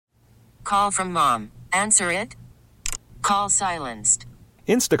Call from mom. Answer it. Call silenced.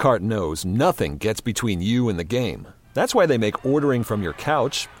 Instacart knows nothing gets between you and the game. That's why they make ordering from your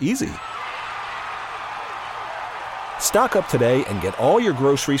couch easy. Stock up today and get all your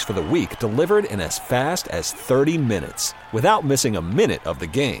groceries for the week delivered in as fast as 30 minutes without missing a minute of the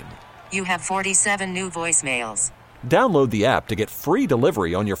game. You have 47 new voicemails. Download the app to get free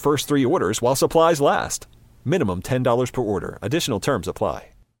delivery on your first 3 orders while supplies last. Minimum $10 per order. Additional terms apply.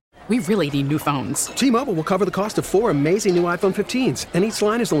 We really need new phones. T-Mobile will cover the cost of 4 amazing new iPhone 15s, and each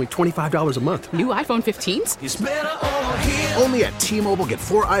line is only $25 a month. New iPhone 15s? It's better over here. Only at T-Mobile, get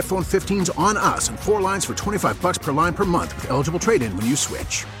 4 iPhone 15s on us and 4 lines for $25 per line per month with eligible trade-in when you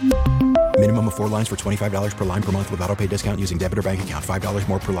switch. Minimum of 4 lines for $25 per line per month with autopay discount using debit or bank account. $5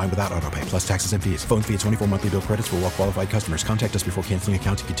 more per line without autopay, plus taxes and fees. Phone fee at 24 monthly bill credits for well-qualified customers. Contact us before canceling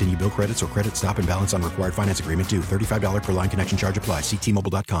account to continue bill credits or credit stop and balance on required finance agreement due. $35 per line connection charge applies. See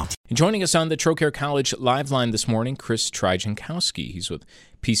T-Mobile.com. Joining us on the Trocaire College Live Line this morning, Chris Tryjankowski. He's with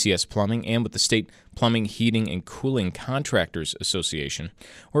PCS Plumbing and with the State Plumbing, Heating, and Cooling Contractors Association.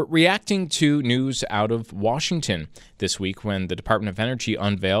 We're reacting to news out of Washington this week when the Department of Energy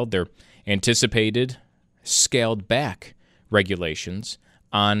unveiled their anticipated scaled-back regulations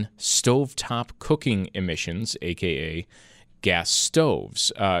on stovetop cooking emissions, a.k.a. gas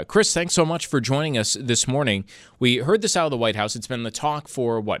stoves. Chris, thanks so much for joining us this morning. We heard this out of the White House. It's been the talk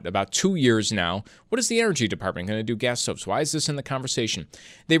for, about 2 years now. What is the Energy Department going to do gas stoves? Why is this in the conversation?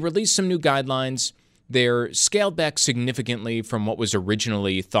 They released some new guidelines. They're scaled back significantly from what was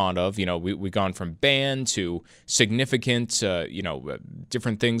originally thought of. We've gone from ban to significant,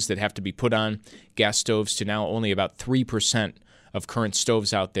 different things that have to be put on gas stoves to now only about 3% of current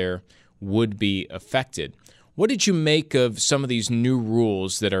stoves out there would be affected. What did you make of some of these new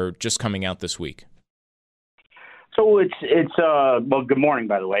rules that are just coming out this week? So well, good morning,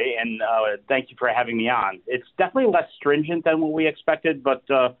 by the way, and thank you for having me on. It's definitely less stringent than what we expected, but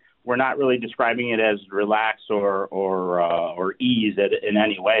we're not really describing it as relax or ease in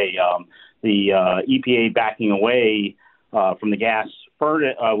any way. The EPA backing away from the gas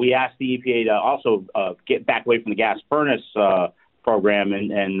furnace, we asked the EPA to also get back away from the gas furnace program,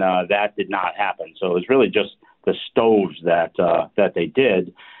 and that did not happen. So it was really just the stoves that they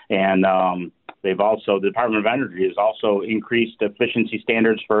did, and the Department of Energy has also increased efficiency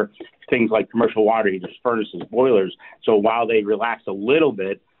standards for things like commercial water heaters, furnaces, boilers. So while they relaxed a little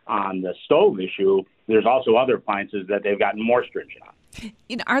bit on the stove issue, there's also other appliances that they've gotten more stringent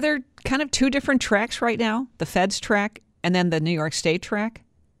on. Are there kind of 2 different tracks right now? The Fed's track and then the New York State track?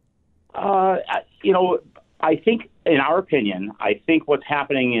 I think, in our opinion, what's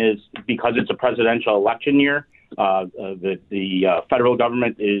happening is because it's a presidential election year, the federal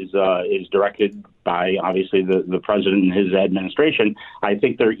government is directed by, obviously, the president and his administration. I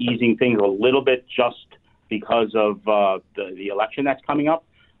think they're easing things a little bit just because of the election that's coming up.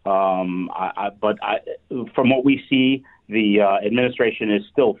 But from what we see, the administration is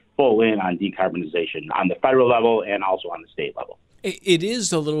still full in on decarbonization on the federal level and also on the state level. It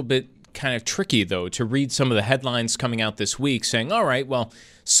is a little bit kind of tricky, though, to read some of the headlines coming out this week saying, all right, well,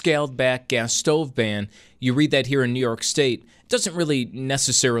 scaled back gas stove ban. You read that here in New York State. It doesn't really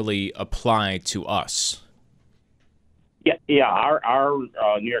necessarily apply to us. Yeah. Our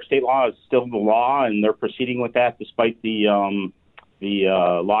New York State law is still the law, and they're proceeding with that despite the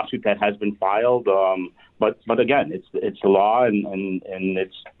lawsuit that has been filed. But again, it's the law, and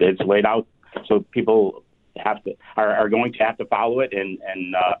it's laid out so people are going to have to follow it, and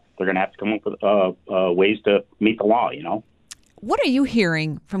they're going to have to come up with ways to meet the law. What are you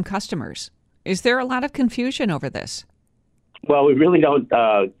hearing from customers? Is there a lot of confusion over this? Well, we really don't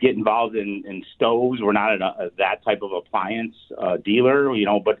get involved in stoves. We're not that type of appliance dealer,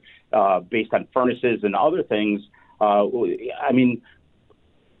 but based on furnaces and other things,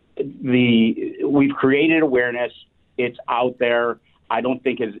 we've created awareness. It's out there. I don't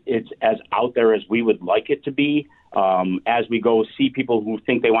think it's as out there as we would like it to be. As we go see people who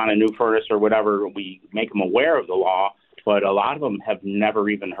think they want a new furnace or whatever, we make them aware of the law, but a lot of them have never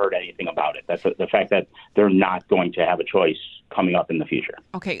even heard anything about it. That's the fact that they're not going to have a choice coming up in the future.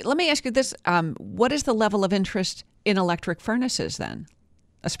 Okay, let me ask you this. What is the level of interest in electric furnaces then,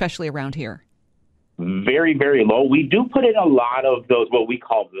 especially around here? Very, very low. We do put in a lot of those, what we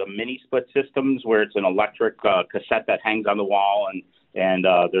call the mini split systems, where it's an electric cassette that hangs on the wall, and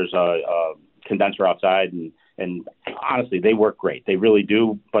there's a condenser outside, and honestly, they work great. They really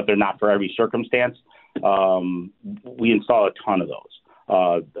do, but they're not for every circumstance. We install a ton of those.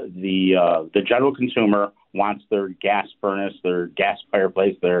 The general consumer wants their gas furnace, their gas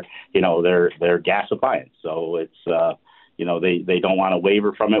fireplace, their gas appliance. So it's they don't want to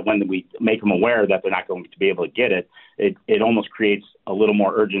waver from it. When we make them aware that they're not going to be able to get it, it almost creates a little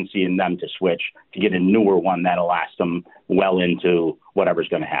more urgency in them to switch to get a newer one that'll last them well into whatever's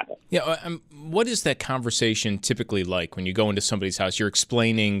going to happen. Yeah. What is that conversation typically like when you go into somebody's house? You're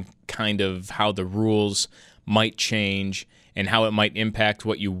explaining kind of how the rules might change and how it might impact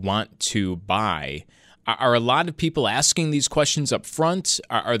what you want to buy. Are a lot of people asking these questions up front?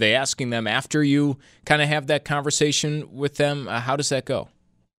 Are they asking them after you kind of have that conversation with them? How does that go?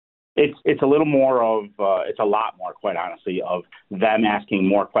 It's a little more of, it's a lot more, quite honestly, of them asking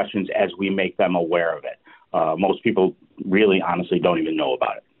more questions as we make them aware of it. Most people really honestly don't even know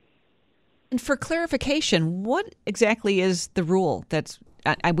about it. And for clarification, what exactly is the rule that's,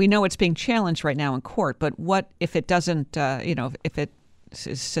 we know it's being challenged right now in court, but what if it doesn't, if it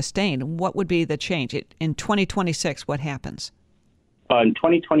is sustained, what would be the change? In 2026, what happens? In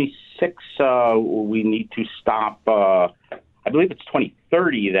 2026, we need to stop, I believe it's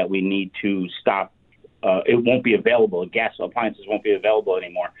 2030 that we need to stop. It won't be available. Gas appliances won't be available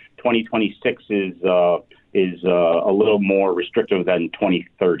anymore. 2026 is a little more restrictive than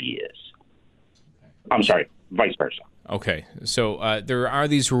 2030 is. I'm sorry, vice versa. Okay, so there are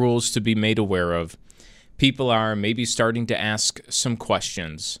these rules to be made aware of. People are maybe starting to ask some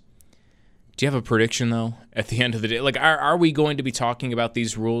questions. Do you have a prediction, though, at the end of the day? Like, are we going to be talking about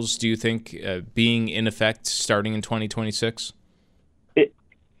these rules, do you think, being in effect starting in 2026?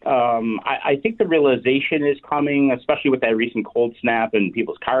 I think the realization is coming, especially with that recent cold snap and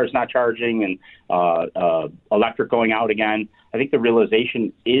people's cars not charging and electric going out again. I think the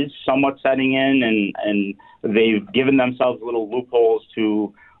realization is somewhat setting in, and they've given themselves little loopholes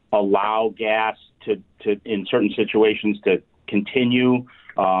to allow gas to in certain situations to continue.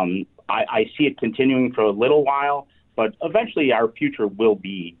 I see it continuing for a little while, but eventually our future will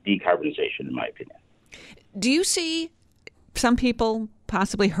be decarbonization, in my opinion. Do you see some people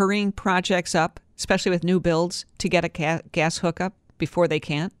possibly hurrying projects up, especially with new builds, to get a gas hookup before they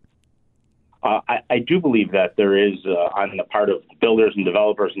can't? I do believe that there is, on the part of builders and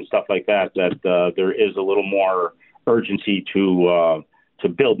developers and stuff like that, there is a little more urgency to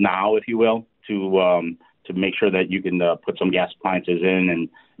build now, if you will, to make sure that you can put some gas appliances in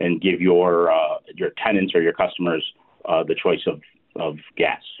and give your tenants or your customers the choice of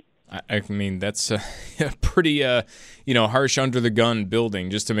gas. I mean, that's a pretty, harsh under the gun building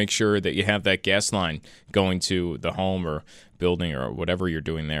just to make sure that you have that gas line going to the home or building or whatever you're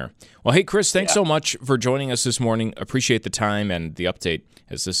doing there. Well, hey, Chris, thanks so much for joining us this morning. Appreciate the time and the update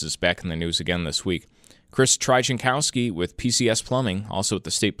as this is back in the news again this week. Chris Tryjankowski with PCS Plumbing, also at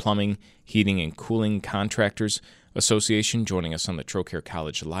the State Plumbing, Heating, and Cooling Contractors Association, joining us on the Trocaire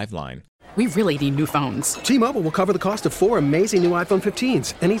College Live Line. We really need new phones. T-Mobile will cover the cost of 4 amazing new iPhone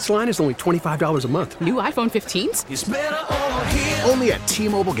 15s, and each line is only $25 a month. New iPhone 15s? It's better over here. Only at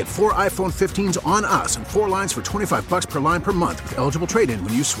T-Mobile, get 4 iPhone 15s on us and 4 lines for $25 per line per month with eligible trade-in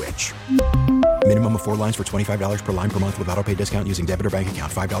when you switch. Minimum of 4 lines for $25 per line per month with autopay discount using debit or bank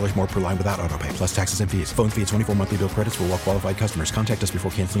account. $5 more per line without autopay, plus taxes and fees. Phone fee at 24 monthly bill credits for well-qualified customers. Contact us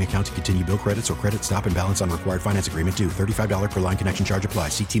before canceling account to continue bill credits or credit stop and balance on required finance agreement due. $35 per line connection charge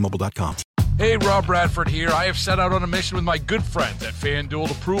applies. See T-Mobile.com. Hey, Rob Bradford here. I have set out on a mission with my good friends at FanDuel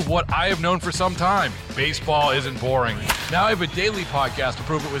to prove what I have known for some time. Baseball isn't boring. Now I have a daily podcast to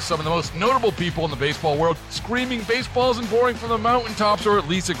prove it with some of the most notable people in the baseball world, screaming baseball isn't boring from the mountaintops, or at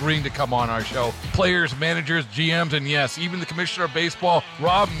least agreeing to come on our show. Players, managers, GMs, and yes, even the commissioner of baseball,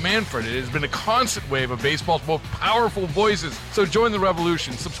 Rob Manfred. It has been a constant wave of baseball's most powerful voices. So join the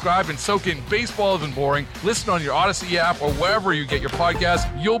revolution. Subscribe and soak in Baseball Isn't Boring. Listen on your Odyssey app or wherever you get your podcasts.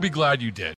 You'll be glad you did.